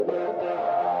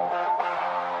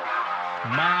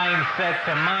Mindset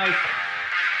to Mike.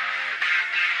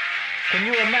 Can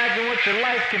you imagine what your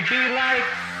life can be like?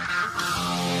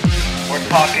 We're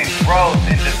talking growth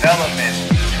and development,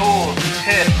 tools,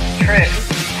 tips, tricks,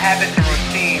 habits, and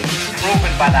routines proven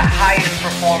by the highest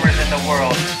performers in the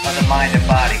world of the mind and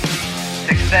body.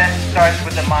 Success starts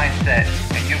with the mindset,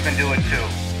 and you can do it too.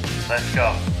 Let's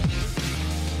go.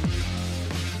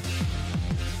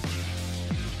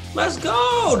 Let's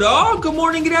go, dog. Good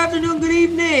morning, good afternoon, good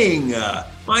evening.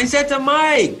 Mindset to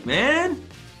Mike, man.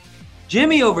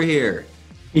 Jimmy over here.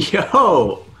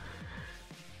 Yo,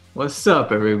 what's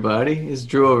up, everybody? It's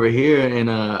Drew over here, and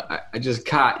I just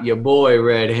caught your boy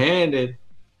red-handed.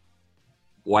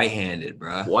 White-handed,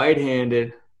 bro.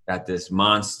 White-handed. Got this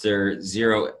Monster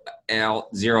Zero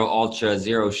Ultra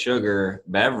Zero Sugar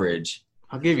beverage.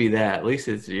 I'll give you that. At least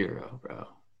it's zero, bro.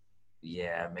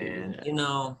 Yeah, man. You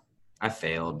know, I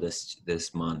failed this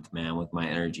month, man, with my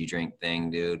energy drink thing,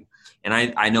 dude. And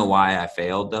I know why I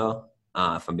failed, though.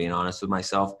 If I'm being honest with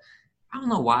myself, I don't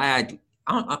know why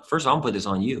first I'm gonna put this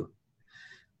on you,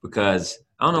 because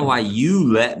I don't know why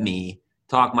you let me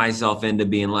talk myself into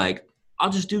being like,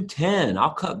 I'll just do 10.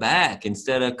 I'll cut back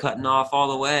instead of cutting off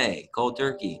all the way, cold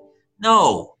turkey.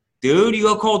 No, dude, you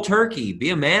go cold turkey. Be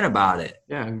a man about it.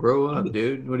 Yeah, grow up,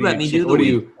 dude. What Let are me you? do What the are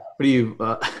you?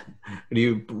 Are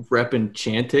you repping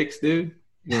Chantix, dude?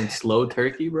 You doing slow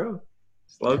turkey, bro?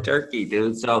 Slow turkey,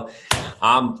 dude. So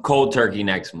I'm cold turkey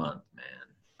next month, man.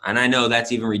 And I know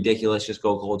that's even ridiculous. Just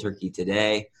go cold turkey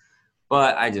today.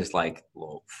 But I just like a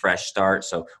little fresh start.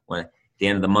 So when at the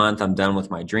end of the month, I'm done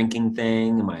with my drinking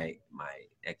thing. I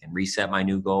can reset my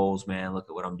new goals, man. Look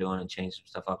at what I'm doing and change some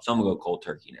stuff up. So I'm going to go cold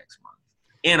turkey next month.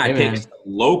 And I picked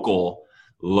local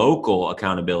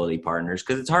accountability partners,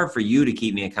 because it's hard for you to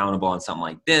keep me accountable on something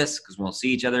like this because we don't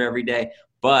see each other every day.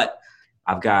 But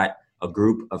I've got a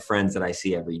group of friends that I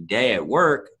see every day at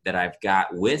work that I've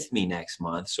got with me next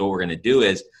month. So what we're going to do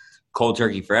is cold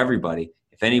turkey for everybody.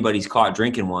 If anybody's caught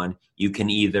drinking one, you can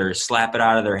either slap it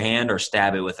out of their hand or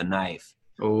stab it with a knife.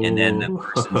 Ooh. And then the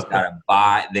person's got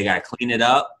to they got to clean it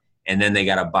up, and then they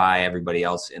got to buy everybody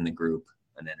else in the group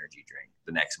an energy drink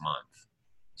the next month.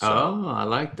 So, I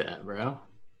like that, bro.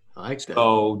 I like that.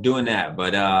 So doing that,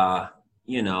 but I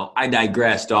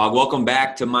digress, dog. Welcome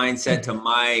back to Mindset to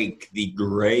Mike, the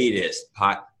greatest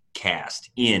podcast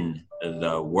in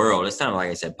the world. It sounded like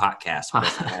I said podcast, but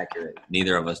that's not accurate.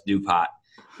 Neither of us do pot.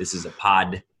 This is a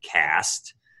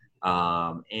podcast.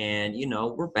 And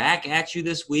we're back at you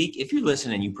this week. If you're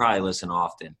listening, you probably listen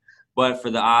often. But for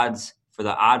the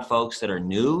odd folks that are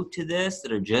new to this,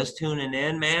 that are just tuning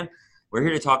in, man, we're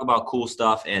here to talk about cool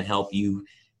stuff and help you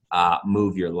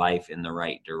move your life in the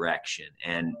right direction.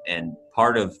 And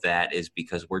part of that is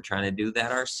because we're trying to do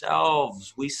that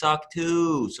ourselves. We suck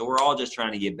too. So we're all just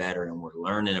trying to get better, and we're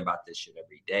learning about this shit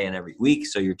every day and every week.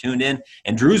 So you're tuned in.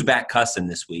 And Drew's back cussing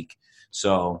this week.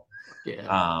 So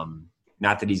yeah.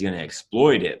 Not that he's going to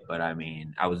exploit it, but I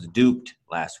mean, I was duped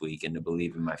last week into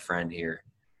believing my friend here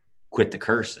quit the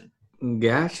cursing.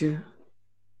 Gotcha.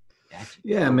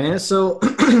 Yeah, man. So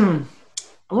I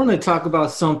want to talk about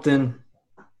something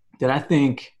that I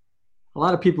think a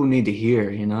lot of people need to hear.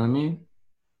 You know what I mean?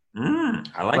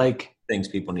 I like things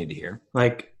people need to hear.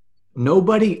 Like,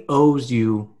 nobody owes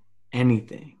you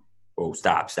anything. Oh,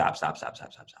 stop. Say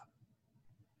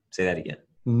that again.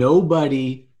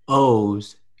 Nobody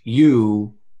owes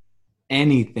you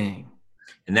anything.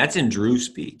 And that's in Drew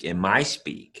speak. In my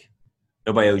speak,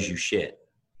 nobody owes you shit.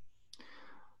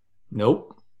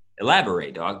 Nope.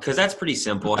 Elaborate, dog, because that's pretty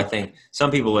simple. I think some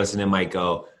people listening might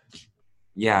go,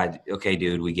 yeah, okay,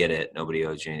 dude, we get it. Nobody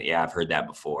owes you anything. Yeah, I've heard that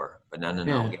before. But no. We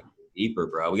gotta dig deeper,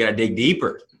 bro. We got to dig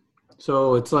deeper.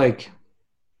 So it's like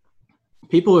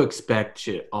people expect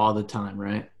shit all the time,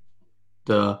 right?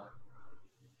 The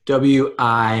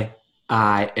WIIFM.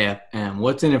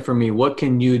 What's in it for me? What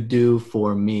can you do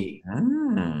for me?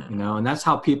 And that's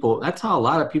how a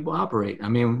lot of people operate. I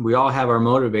mean, we all have our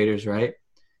motivators, right?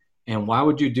 And why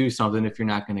would you do something if you're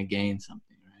not going to gain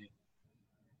something, right?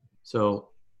 So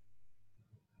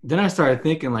then I started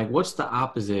thinking, like, what's the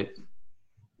opposite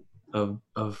of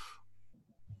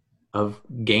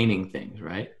gaining things,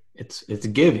 right? It's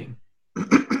giving,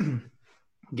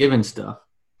 giving stuff.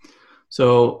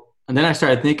 So, and then I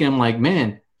started thinking, I'm like,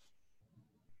 man,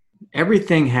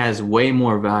 everything has way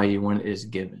more value when it is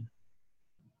given.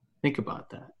 Think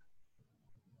about that.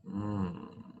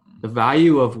 The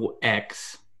value of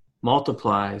X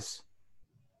multiplies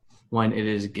when it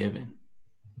is given.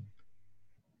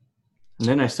 And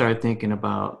then I started thinking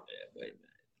about,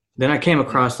 then I came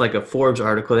across like a Forbes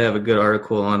article. They have a good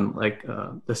article on like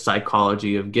the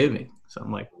psychology of giving. So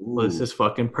I'm like, well, this is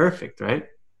fucking perfect, right?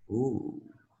 Ooh.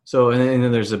 So, and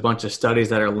then there's a bunch of studies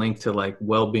that are linked to like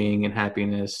well-being and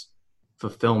happiness,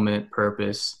 fulfillment,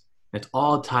 purpose. It's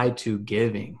all tied to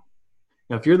giving.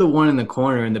 Now, if you're the one in the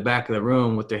corner in the back of the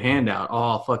room with their hand out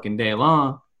all fucking day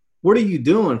long, what are you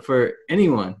doing for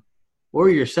anyone or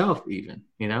yourself even,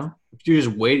 you know? If you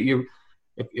just wait,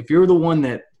 if you're the one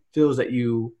that feels that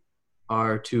you're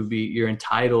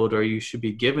entitled or you should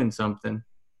be given something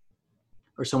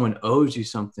or someone owes you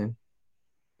something,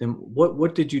 then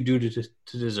what did you do to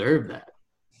deserve that?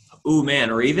 Ooh, man.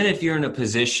 Or even if you're in a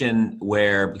position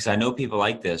where, because I know people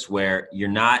like this, where you're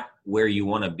not where you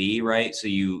want to be, right? So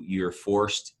you're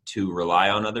forced to rely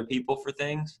on other people for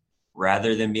things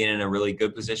rather than being in a really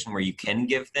good position where you can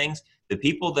give things. The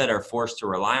people that are forced to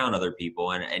rely on other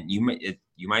people, and you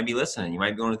might be listening, you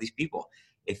might be one of these people.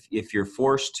 If you're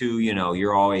forced to,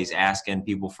 you're always asking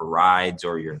people for rides,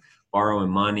 or you're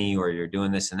borrowing money, or you're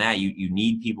doing this and that, you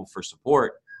need people for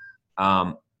support.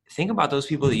 Think about those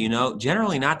people that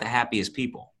generally not the happiest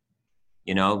people.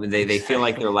 They feel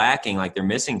like they're lacking, like they're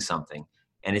missing something.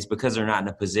 And it's because they're not in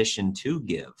a position to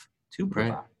give, to provide.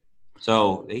 Right.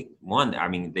 So they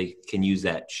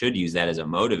should use that as a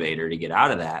motivator to get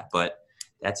out of that. But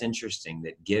that's interesting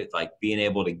that being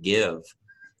able to give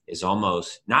is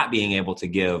almost not being able to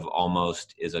give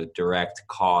almost is a direct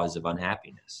cause of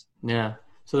unhappiness. Yeah.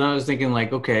 So then I was thinking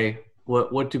like, okay,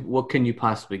 what can you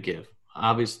possibly give?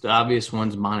 The obvious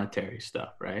one's monetary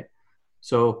stuff, right?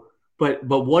 So, but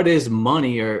what is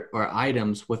money or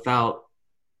items without?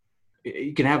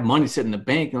 You can have money sit in the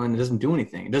bank and it doesn't do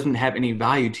anything. It doesn't have any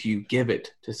value to you. Give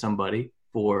it to somebody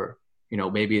for,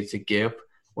 maybe it's a gift,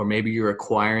 or maybe you're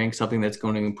acquiring something that's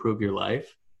going to improve your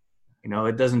life.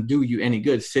 It doesn't do you any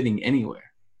good sitting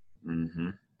anywhere. Mm-hmm.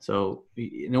 So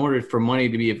in order for money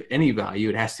to be of any value,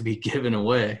 it has to be given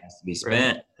away. It has to be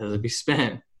spent. Right? It has to be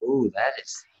spent. Oh, that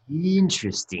is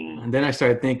interesting. And then I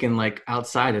started thinking like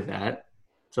outside of that.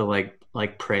 So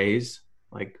like praise,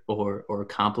 or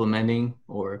complimenting,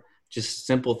 or just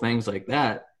simple things like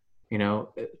that,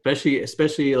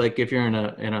 especially like if you're in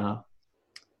a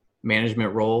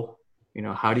management role,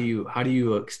 how do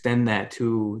you extend that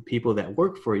to people that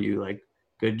work for you? Like,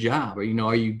 good job. Or,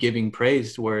 are you giving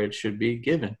praise to where it should be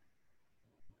given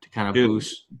to kind of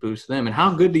boost them? And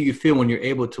how good do you feel when you're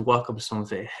able to walk up to someone and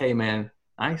say, hey man,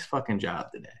 nice fucking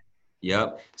job today?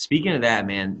 Yep. Speaking of that,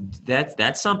 man,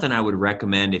 that's something I would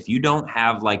recommend. If you don't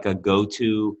have like a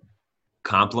go-to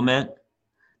compliment,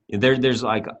 there's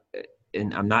like,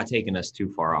 and I'm not taking us too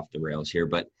far off the rails here,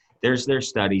 but there's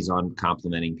studies on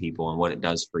complimenting people and what it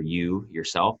does for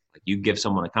yourself. Like, you give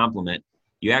someone a compliment,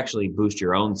 you actually boost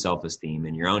your own self-esteem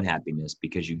and your own happiness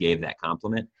because you gave that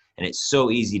compliment. And it's so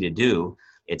easy to do.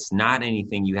 It's not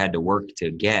anything you had to work to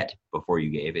get before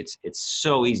you gave. It's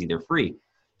so easy. They're free.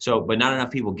 So, but not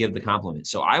enough people give the compliment.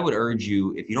 So I would urge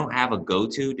you, if you don't have a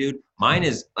go-to, dude, mine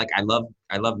is like, I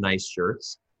love nice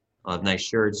shirts. I love nice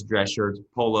shirts, dress shirts,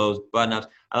 polos, button-ups.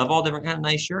 I love all different kind of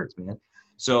nice shirts, man.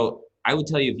 So I would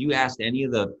tell you, if you asked any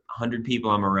of the 100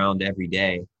 people I'm around every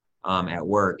day at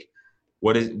work,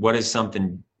 what is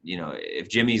something, if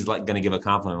Jimmy's like going to give a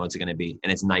compliment, what's it going to be?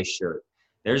 And it's a nice shirt.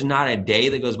 There's not a day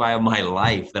that goes by of my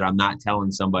life that I'm not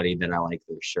telling somebody that I like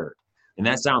their shirt. And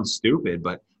that sounds stupid,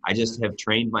 but I just have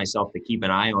trained myself to keep an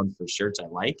eye on for shirts I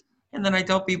like. And then I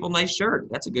tell people, nice shirt.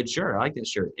 That's a good shirt. I like this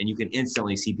shirt. And you can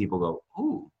instantly see people go,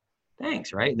 ooh,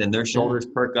 thanks, right? Then their shoulders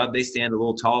perk up. They stand a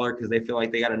little taller because they feel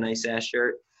like they got a nice ass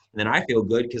shirt. And then I feel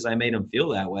good because I made them feel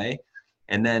that way.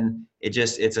 And then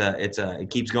it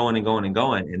keeps going and going and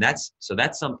going. And that's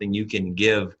something you can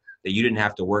give that you didn't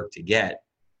have to work to get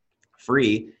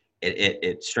free.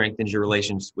 It strengthens your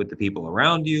relations with the people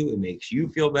around you. It makes you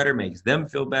feel better, makes them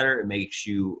feel better. It makes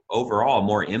you overall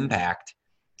more impact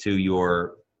to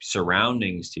your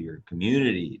surroundings, to your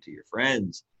community, to your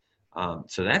friends.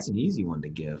 So that's an easy one to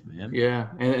give, man. Yeah.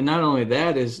 And not only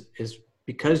that is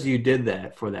because you did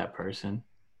that for that person,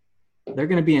 they're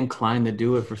going to be inclined to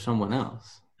do it for someone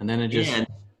else. And then it's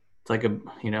like it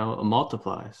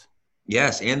multiplies.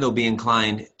 Yes. And they'll be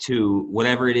inclined to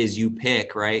whatever it is you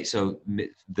pick, right? So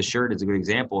the shirt is a good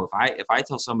example. If I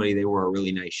tell somebody they wore a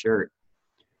really nice shirt,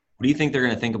 what do you think they're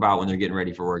going to think about when they're getting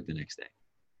ready for work the next day?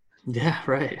 Yeah,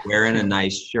 right. Wearing a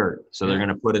nice shirt. So they're going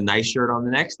to put a nice shirt on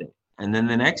the next day, and then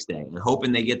the next day, and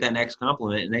hoping they get that next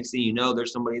compliment. And next thing you know,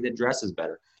 there's somebody that dresses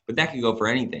better. But that could go for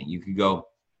anything. You could go,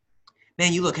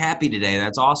 man, you look happy today.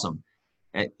 That's awesome.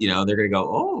 And, they're going to go,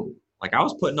 oh, like I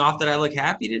was putting off that I look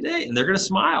happy today, and they're going to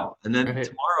smile. And then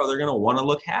tomorrow they're going to want to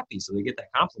look happy. So they get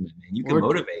that compliment, man. You can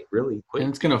motivate really quick. And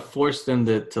it's going to force them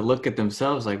to look at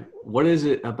themselves like, what is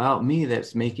it about me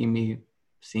that's making me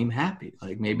seem happy?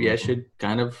 Like maybe I should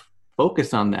kind of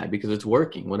focus on that because it's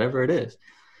working, whatever it is.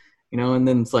 you know, and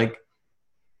then it's like,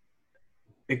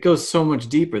 it goes so much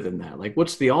deeper than that. Like,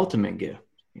 what's the ultimate gift?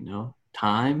 You know,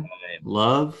 time,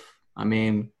 love. I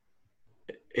mean,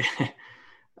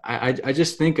 I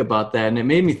just think about that, and it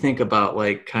made me think about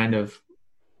like kind of,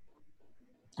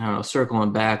 I don't know,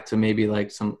 circling back to maybe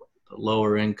like some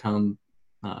lower income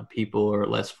people or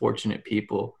less fortunate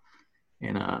people,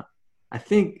 and I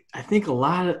think a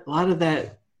lot of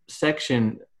that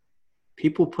section,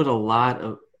 people put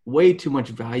way too much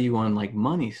value on like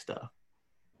money stuff,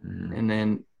 and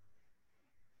then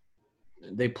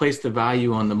they place the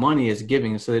value on the money as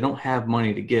giving, so they don't have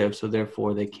money to give, so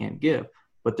therefore they can't give.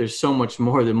 But there's so much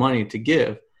more than money to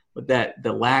give, but that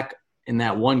the lack in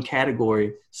that one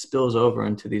category spills over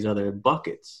into these other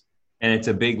buckets. And it's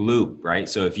a big loop, right?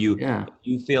 So if you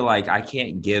feel like I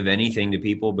can't give anything to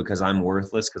people because I'm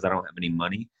worthless because I don't have any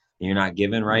money, and you're not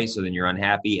giving, right? So then you're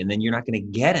unhappy, and then you're not going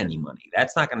to get any money.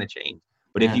 That's not going to change.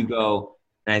 But if you go,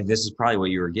 and this is probably what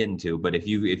you were getting to, but if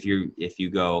you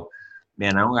go,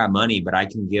 man, I don't got money, but I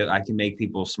can make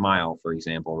people smile, for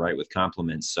example, right? With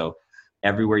compliments. So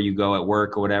everywhere you go at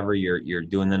work or whatever, you're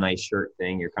doing the nice shirt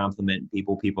thing, you're complimenting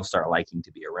people start liking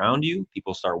to be around you,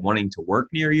 people start wanting to work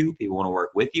near you, people want to work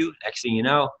with you. Next thing you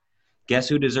know, guess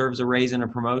who deserves a raise and a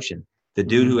promotion? The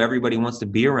dude who everybody wants to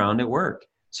be around at work.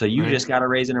 So you just got a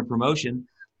raise and a promotion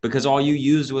because all you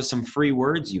used was some free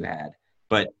words you had.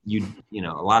 But you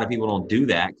know, a lot of people don't do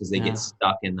that because they get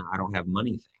stuck in the I don't have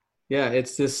money thing. Yeah,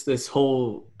 it's this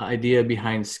whole idea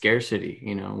behind scarcity,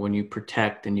 you know, when you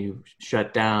protect and you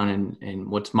shut down and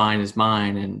what's mine is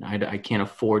mine, and I can't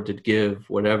afford to give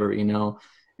whatever, you know,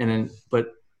 and then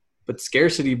but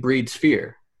scarcity breeds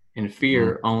fear, and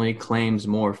fear only claims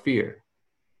more fear,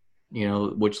 you know,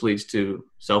 which leads to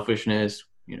selfishness.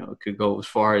 You know, it could go as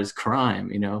far as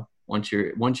crime, you know, once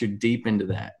you're deep into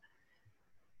that.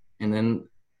 And then,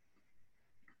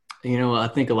 you know, I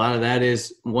think a lot of that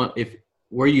is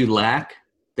where you lack,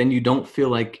 then you don't feel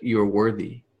like you're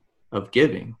worthy of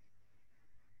giving.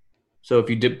 So if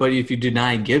you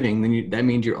deny giving, then that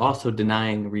means you're also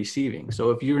denying receiving.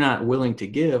 So if you're not willing to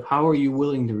give, how are you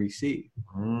willing to receive?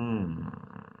 You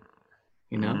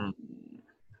know,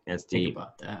 that's deep. Think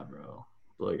about that, bro.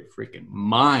 Blow your freaking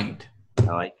mind.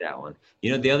 I like that one.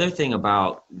 You know, the other thing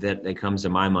about that comes to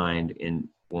my mind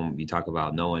when we talk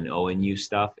about no one owing you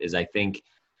stuff is, I think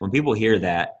when people hear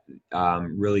that,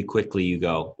 really quickly you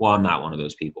go, well, I'm not one of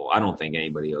those people. I don't think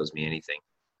anybody owes me anything.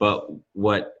 But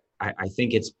what I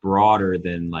think it's broader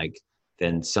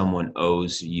than someone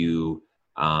owes you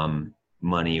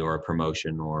money or a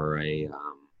promotion or a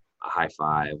high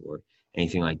five or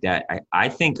anything like that. I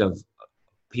think of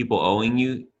people owing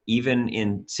you even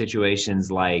in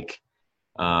situations like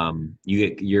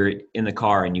you're in the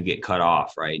car and you get cut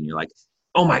off, right? And you're like,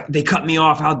 oh my, they cut me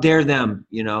off. How dare them?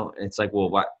 You know, it's like,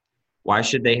 well, why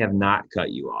should they have not cut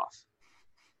you off?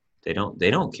 They don't care.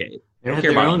 They don't care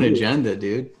their about own you. agenda,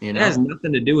 dude. You know, it has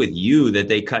nothing to do with you that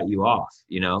they cut you off,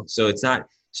 you know? So it's not,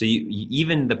 so you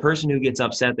even the person who gets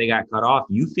upset they got cut off,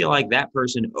 you feel like that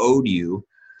person owed you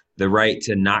the right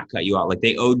to not cut you off. Like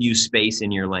they owed you space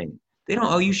in your lane. They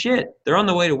don't owe you shit. They're on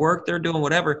the way to work. They're doing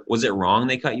whatever. Was it wrong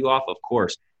they cut you off? Of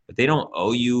course. But they don't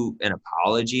owe you an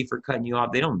apology for cutting you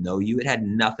off. They don't know you. It had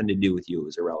nothing to do with you. It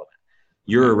was irrelevant.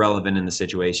 You're irrelevant in the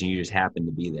situation. You just happen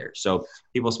to be there. So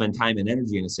people spend time and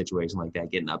energy in a situation like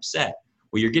that getting upset.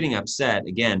 Well, you're getting upset,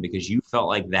 again, because you felt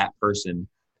like that person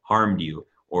harmed you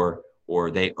or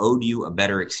they owed you a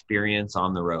better experience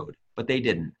on the road. But they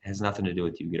didn't. It has nothing to do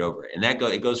with you. Get over it. And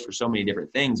it goes for so many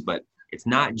different things. But it's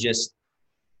not just,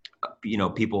 you know,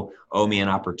 people owe me an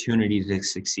opportunity to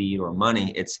succeed or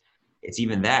money. It's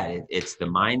even that. It's the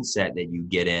mindset that you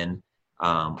get in,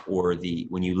 or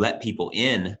when you let people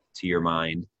in to your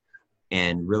mind,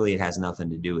 and really it has nothing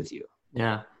to do with you.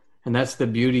 Yeah. And that's the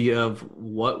beauty of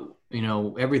what, you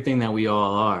know, everything that we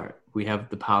all are. We have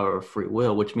the power of free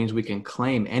will, which means we can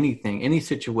claim anything, any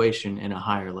situation in a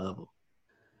higher level.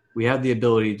 We have the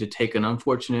ability to take an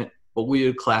unfortunate, what we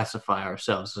would classify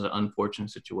ourselves as an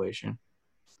unfortunate situation,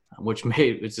 which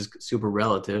it's just super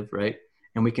relative, right?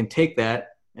 And we can take that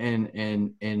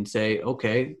and say,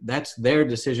 okay, that's their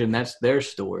decision. That's their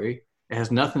story. It has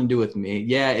nothing to do with me.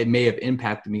 Yeah, it may have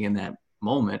impacted me in that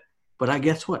moment, but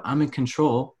guess what? I'm in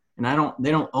control, and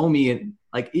they don't owe me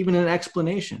even an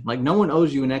explanation. Like no one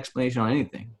owes you an explanation on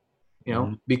anything, you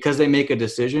know, because they make a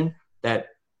decision that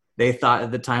they thought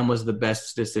at the time was the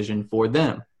best decision for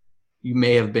them. You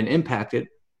may have been impacted,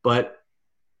 but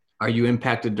are you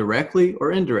impacted directly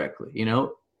or indirectly? You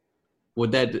know,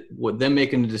 would them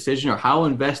making the decision, or how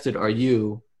invested are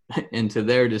you into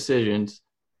their decisions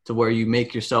to where you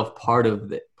make yourself part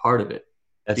of it?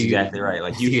 That's exactly right.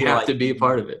 Like you have to be a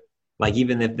part of it. Like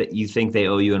even if you think they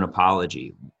owe you an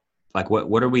apology, like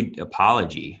what are we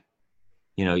apology?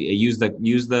 You know, use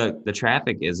the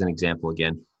traffic as an example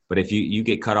again. But if you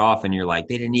get cut off and you're like,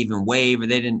 they didn't even wave or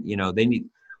they didn't, you know, they need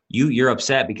you're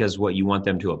upset because what you want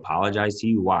them to apologize to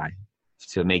you. Why?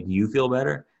 To make you feel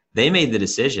better. They made the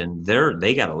decision.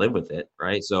 They got to live with it.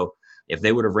 Right. So if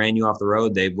they would have ran you off the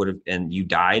road, they would have, and you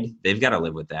died, they've got to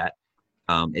live with that.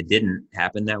 It didn't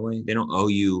happen that way. They don't owe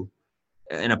you.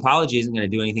 An apology isn't going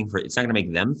to do anything it's not going to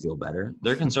make them feel better.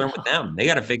 They're concerned with them. They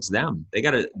got to fix them. They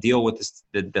got to deal with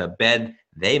the bed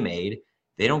they made.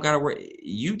 They don't got to worry.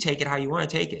 You take it how you want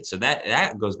to take it. So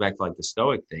that goes back to like the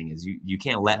Stoic thing is you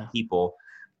can't let people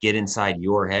get inside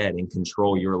your head and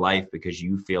control your life because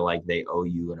you feel like they owe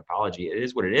you an apology. It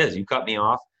is what it is. You cut me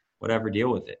off, whatever, deal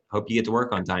with it. Hope you get to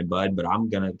work on time, bud, but I'm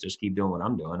going to just keep doing what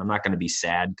I'm doing. I'm not going to be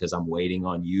sad because I'm waiting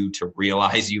on you to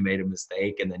realize you made a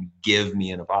mistake and then give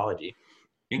me an apology.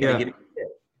 You're going to get it.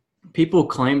 People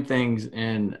claim things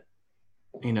in,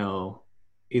 you know,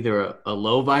 either a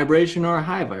low vibration or a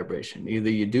high vibration. Either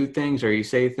you do things or you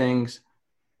say things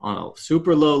on a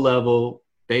super low level,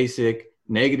 basic,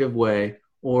 negative way,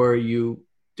 or you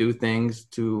do things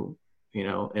to, you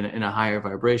know, in a higher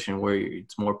vibration where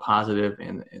it's more positive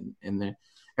and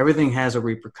everything has a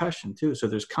repercussion too. So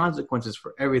there's consequences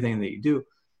for everything that you do,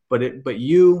 but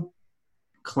you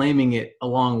claiming it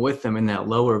along with them in that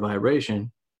lower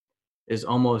vibration is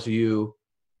almost you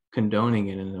condoning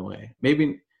it in a way.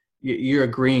 Maybe you're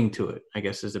agreeing to it, I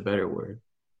guess is a better word.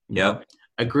 Yep.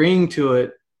 Agreeing to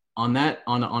it on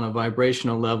a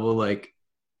vibrational level, like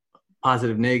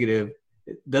positive, negative,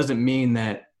 it doesn't mean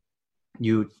that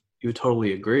you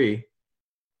totally agree,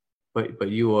 but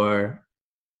you are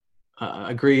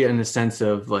agree in the sense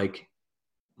of like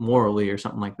morally or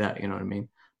something like that. You know what I mean?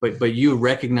 But you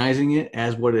recognizing it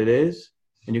as what it is,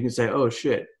 and you can say, oh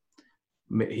shit,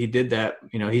 he did that.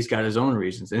 You know, he's got his own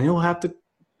reasons, and he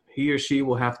or she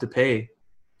will have to pay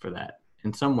for that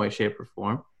in some way, shape, or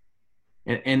form.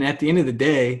 And at the end of the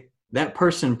day, that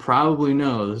person probably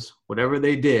knows whatever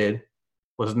they did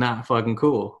was not fucking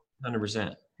cool.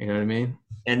 100%. You know what I mean?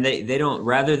 And they don't,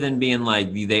 rather than being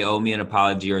like, they owe me an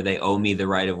apology or they owe me the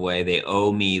right of way, they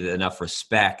owe me enough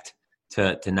respect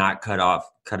to not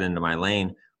cut into my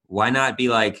lane. Why not be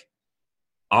like,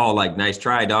 oh, like, nice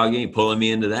try, dog. You ain't pulling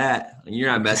me into that. You're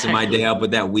not messing my day up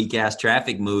with that weak ass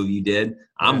traffic move you did.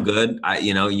 I'm good.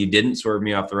 You didn't swerve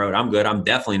me off the road. I'm good. I'm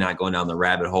definitely not going down the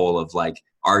rabbit hole of like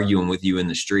arguing with you in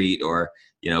the street or,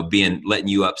 letting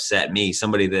you upset me.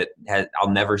 Somebody that I'll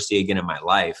never see again in my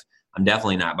life. I'm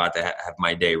definitely not about to have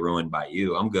my day ruined by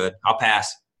you. I'm good. I'll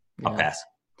pass. I'll pass.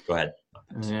 Go ahead.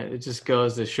 Yeah, it just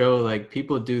goes to show like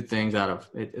people do things out of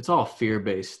it's all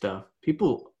fear-based stuff.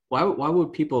 Why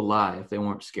would people lie if they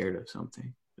weren't scared of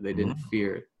something? If they didn't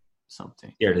fear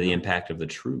something. Scared of the impact of the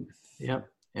truth. Yep.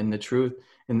 And the truth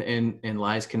and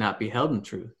lies cannot be held in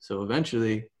truth. So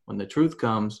eventually when the truth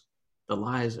comes, the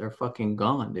lies are fucking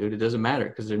gone, dude. It doesn't matter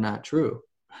because they're not true.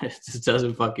 It just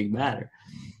doesn't fucking matter.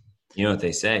 You know what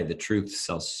they say? The truth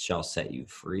shall set you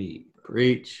free.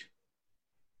 Preach.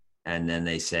 And then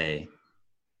they say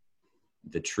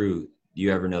the truth. Do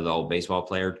you ever know the old baseball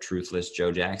player, Truthless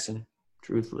Joe Jackson?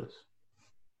 Truthless.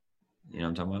 You know what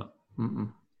I'm talking about?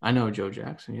 Mm-mm. I know Joe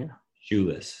Jackson, yeah.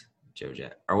 Shoeless Joe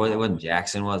Jackson. Or it wasn't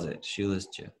Jackson, was it? Shoeless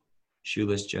Joe.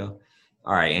 Shoeless Joe.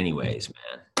 All right, anyways,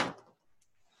 man.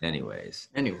 Anyways.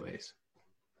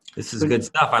 This is good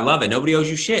stuff. I love it. Nobody owes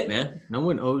you shit, man. No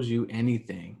one owes you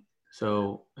anything.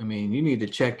 So, I mean, you need to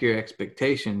check your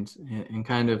expectations and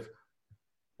kind of,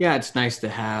 it's nice to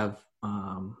have,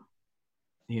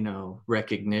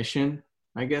 recognition,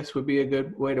 I guess would be a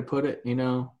good way to put it.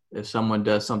 If someone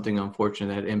does something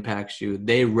unfortunate that impacts you,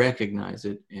 they recognize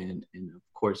it and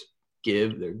of course,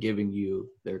 they're giving you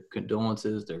their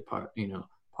condolences, their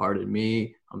pardon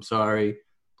me, I'm sorry,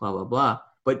 blah, blah, blah.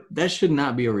 But that should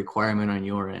not be a requirement on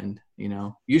your end.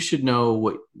 You should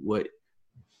know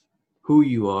who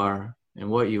you are and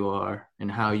what you are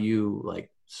and how you like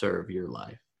serve your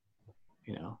life.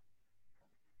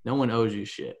 No one owes you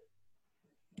shit.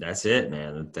 That's it,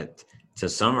 man. To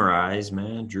summarize,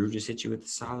 man, Drew just hit you with the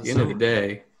solid. At the end of the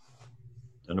day,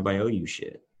 don't nobody owe you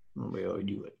shit. Nobody owe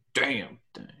you a damn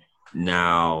thing.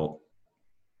 Now,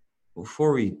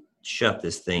 before we shut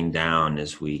this thing down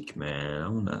this week, man, I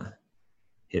want to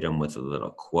hit him with a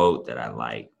little quote that I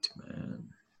liked, man.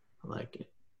 I like it.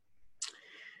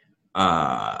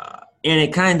 And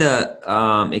it kind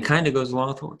of goes along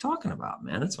with what we're talking about,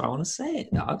 man. That's why I want to say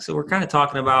it, dog. So we're kind of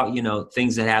talking about,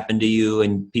 things that happen to you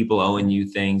and people owing you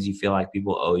things. You feel like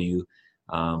people owe you,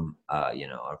 an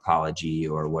apology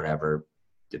or whatever,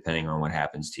 depending on what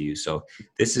happens to you. So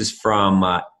this is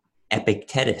from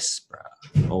Epictetus, bro.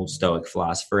 Old Stoic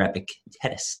philosopher,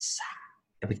 Epictetus.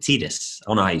 Epictetus. I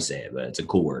don't know how you say it, but it's a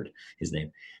cool word, his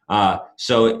name.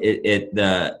 So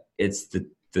the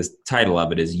title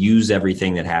of it is Use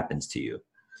Everything That Happens to You.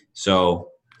 So,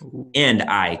 and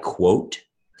I quote,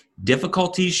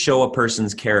 difficulties show a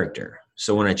person's character.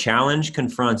 So when a challenge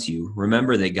confronts you,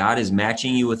 remember that God is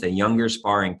matching you with a younger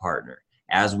sparring partner,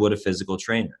 as would a physical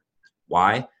trainer.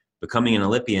 Why? Becoming an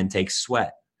Olympian takes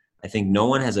sweat. I think no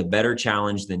one has a better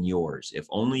challenge than yours. If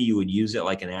only you would use it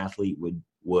like an athlete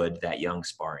would that young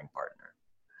sparring partner.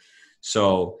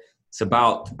 So it's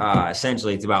about,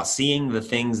 essentially, it's about seeing the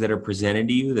things that are presented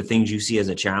to you, the things you see as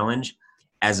a challenge,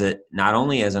 not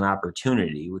only as an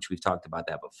opportunity, which we've talked about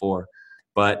that before,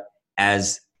 but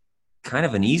as kind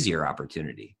of an easier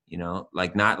opportunity,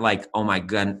 like not like, oh my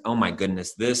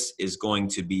goodness, this is going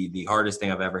to be the hardest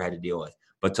thing I've ever had to deal with,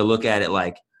 but to look at it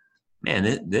like,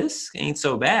 man, this ain't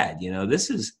so bad. This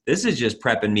is just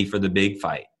prepping me for the big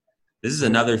fight. This is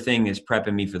another thing that's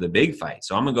prepping me for the big fight.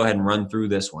 So I'm going to go ahead and run through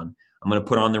this one. I'm going to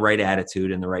put on the right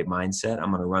attitude and the right mindset.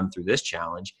 I'm going to run through this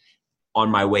challenge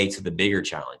on my way to the bigger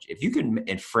challenge. If you can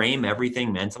frame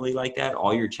everything mentally like that,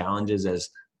 all your challenges as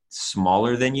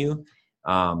smaller than you,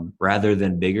 rather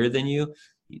than bigger than you,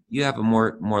 you have a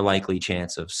more likely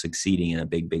chance of succeeding in a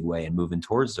big way and moving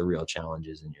towards the real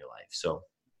challenges in your life. So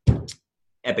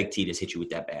Epictetus hit you with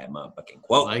that bad motherfucking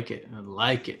quote. I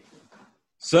like it.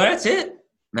 So that's it,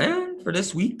 man, for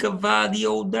this week of the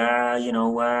old,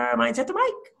 Mindset to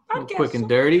Mike podcast. Quick and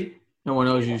dirty. No one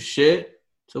owes you shit.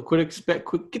 So put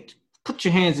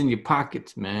your hands in your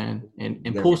pockets, man,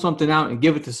 and pull something out and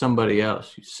give it to somebody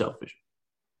else. You selfish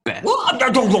bastard. Well,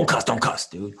 don't cuss,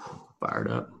 dude.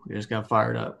 Fired up. We just got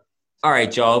fired up. All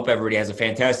right, y'all. Hope everybody has a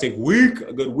fantastic week,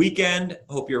 a good weekend.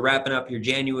 Hope you're wrapping up your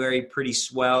January pretty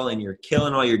swell and you're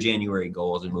killing all your January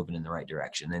goals and moving in the right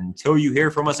direction. And until you hear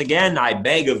from us again, I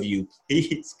beg of you,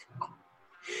 please,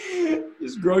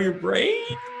 just grow your brain.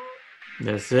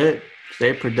 That's it.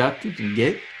 Stay productive and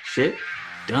get shit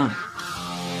done.